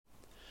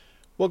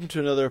Welcome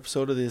to another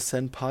episode of the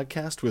Ascend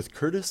Podcast with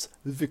Curtis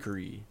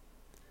Vickery.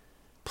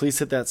 Please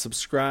hit that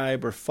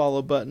subscribe or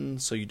follow button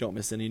so you don't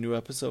miss any new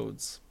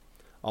episodes.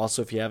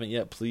 Also, if you haven't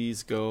yet,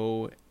 please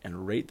go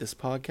and rate this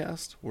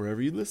podcast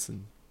wherever you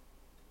listen.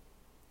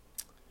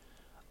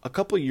 A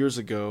couple years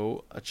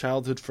ago, a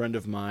childhood friend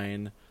of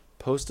mine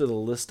posted a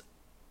list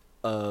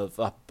of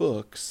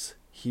books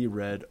he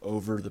read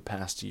over the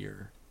past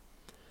year.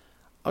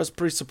 I was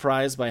pretty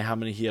surprised by how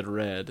many he had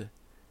read,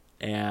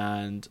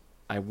 and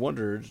I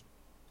wondered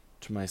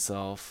to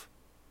myself,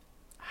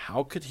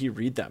 how could he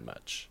read that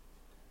much?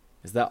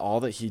 Is that all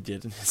that he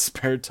did in his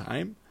spare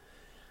time?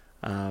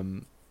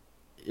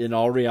 In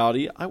all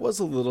reality, I was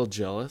a little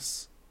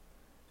jealous,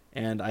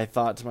 and I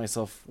thought to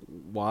myself,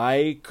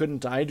 why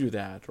couldn't I do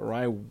that? Or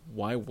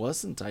why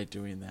wasn't I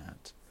doing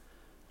that?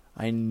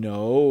 I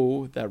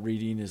know that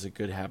reading is a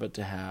good habit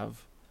to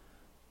have,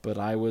 but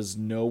I was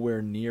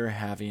nowhere near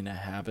having a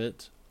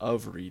habit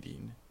of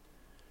reading.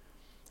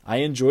 I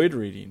enjoyed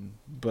reading,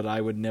 but I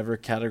would never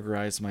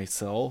categorize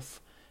myself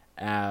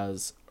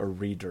as a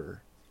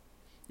reader.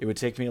 It would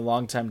take me a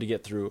long time to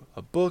get through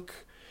a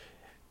book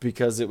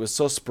because it was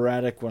so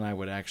sporadic when I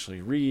would actually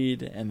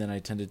read, and then I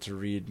tended to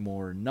read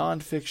more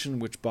nonfiction,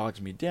 which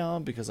bogged me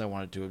down because I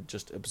wanted to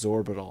just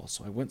absorb it all,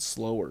 so I went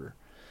slower.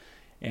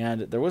 And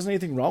there wasn't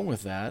anything wrong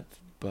with that,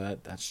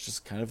 but that's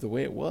just kind of the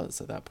way it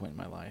was at that point in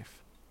my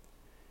life.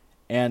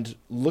 And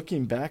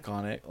looking back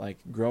on it, like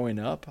growing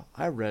up,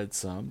 I read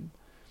some.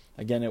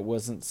 Again, it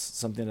wasn't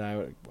something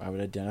that I would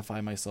identify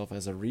myself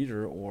as a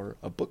reader or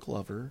a book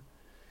lover.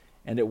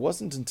 And it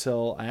wasn't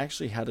until I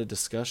actually had a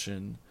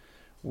discussion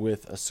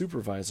with a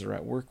supervisor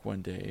at work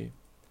one day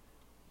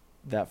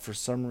that for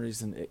some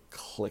reason it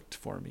clicked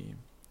for me.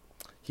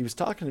 He was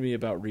talking to me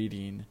about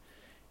reading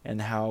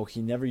and how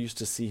he never used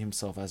to see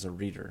himself as a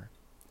reader.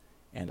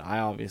 And I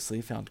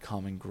obviously found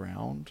common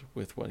ground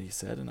with what he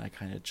said, and I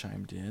kind of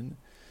chimed in.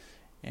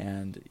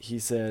 And he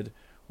said,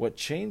 what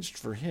changed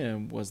for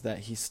him was that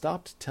he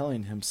stopped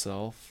telling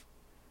himself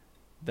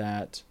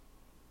that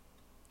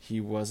he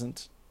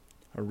wasn't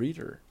a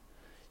reader.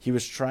 He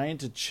was trying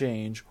to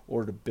change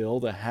or to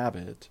build a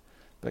habit,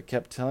 but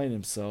kept telling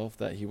himself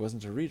that he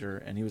wasn't a reader,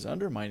 and he was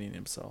undermining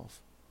himself.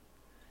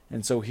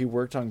 And so he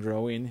worked on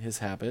growing his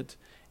habit,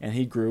 and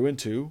he grew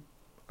into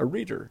a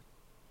reader.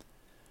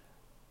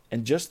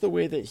 And just the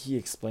way that he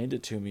explained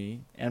it to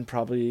me, and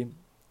probably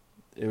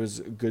it was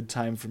a good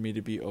time for me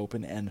to be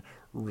open and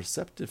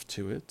receptive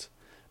to it,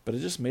 but it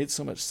just made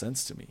so much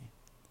sense to me.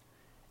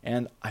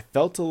 And I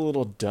felt a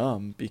little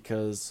dumb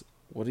because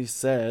what he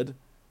said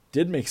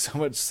did make so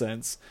much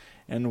sense,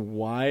 and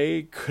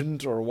why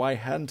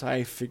hadn't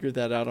I figured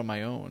that out on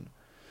my own?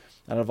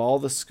 Out of all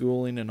the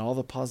schooling and all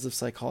the positive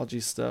psychology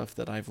stuff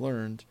that I've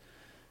learned,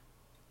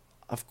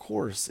 of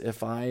course,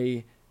 if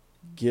I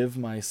give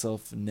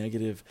myself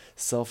negative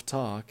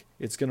self-talk,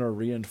 it's going to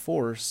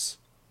reinforce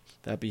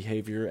that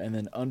behavior and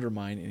then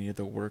undermine any of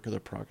the work or the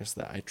progress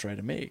that I try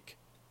to make.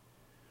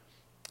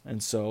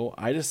 And so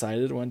I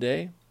decided one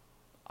day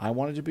I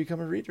wanted to become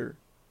a reader.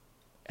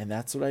 And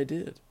that's what I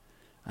did.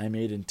 I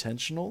made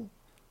intentional,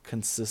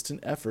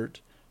 consistent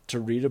effort to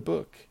read a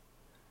book.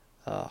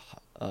 And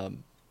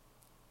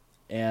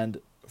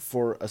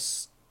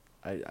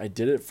I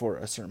did it for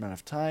a certain amount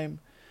of time,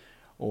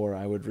 or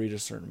I would read a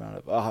certain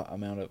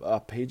amount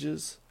of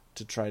pages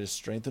to try to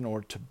strengthen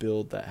or to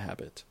build that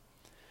habit.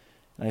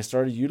 And I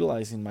started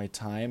utilizing my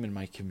time and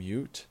my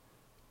commute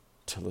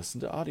to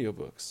listen to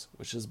audiobooks,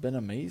 which has been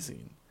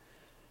amazing.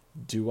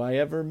 Do I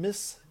ever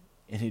miss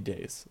any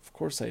days? Of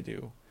course I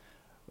do.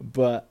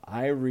 But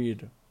I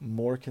read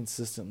more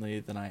consistently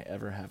than I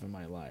ever have in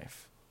my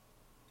life.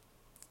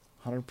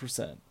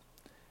 100%.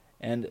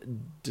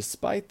 And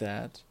despite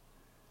that,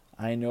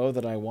 I know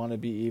that I want to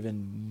be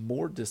even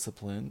more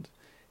disciplined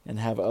and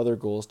have other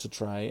goals to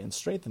try and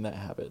strengthen that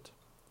habit.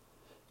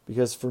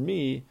 Because for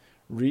me,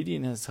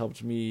 reading has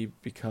helped me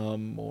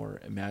become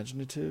more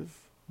imaginative,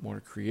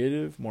 more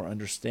creative, more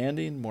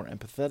understanding, more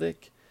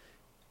empathetic,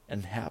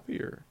 and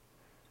happier.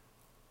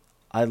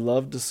 I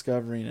love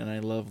discovering and I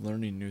love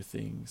learning new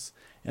things,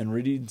 and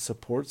reading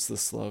supports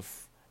this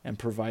love and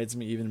provides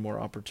me even more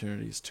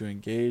opportunities to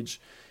engage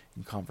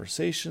in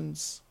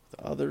conversations with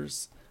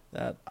others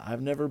that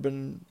I've never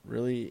been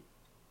really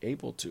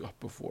able to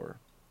before.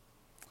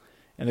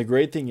 And the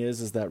great thing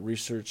is that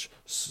research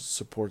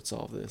supports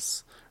all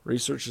this.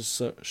 Research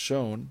has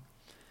shown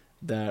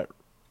that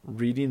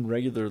reading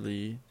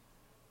regularly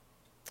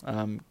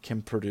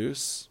can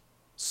produce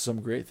some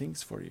great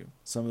things for you.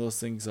 Some of those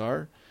things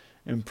are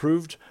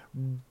improved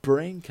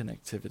brain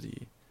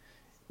connectivity.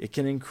 It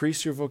can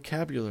increase your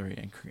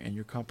vocabulary and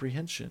your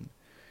comprehension.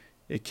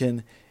 It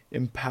can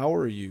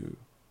empower you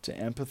to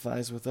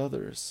empathize with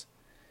others.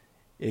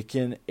 It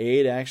can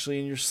aid actually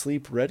in your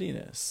sleep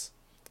readiness.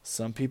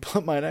 Some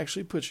people, it might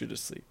actually put you to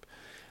sleep.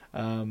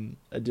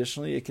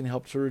 Additionally, it can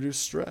help to reduce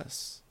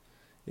stress.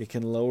 It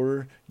can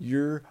lower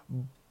your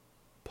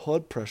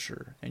blood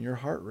pressure and your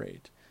heart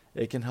rate.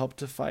 It can help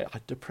to fight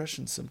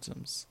depression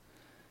symptoms.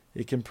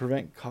 It can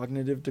prevent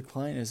cognitive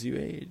decline as you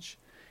age.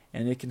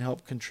 and it can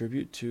help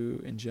contribute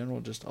to, in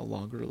general, just a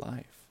longer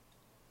life.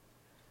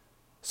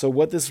 So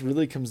what this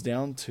really comes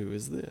down to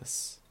is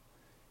this.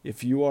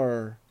 If you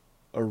are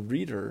a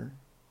reader,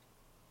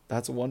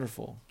 that's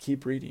wonderful.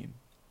 Keep reading.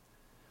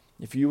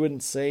 If you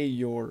wouldn't say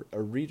you're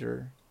a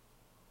reader,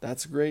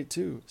 that's great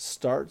too.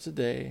 Start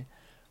today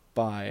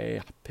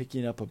by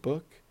picking up a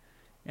book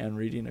and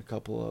reading a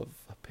couple of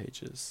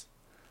pages.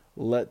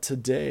 Let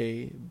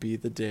today be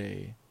the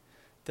day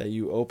that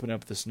you open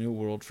up this new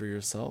world for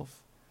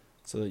yourself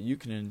so that you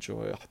can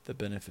enjoy the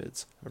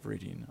benefits of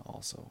reading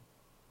also.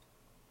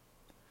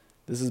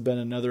 This has been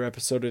another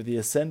episode of the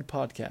Ascend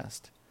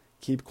Podcast.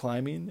 Keep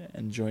climbing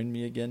and join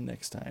me again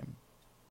next time.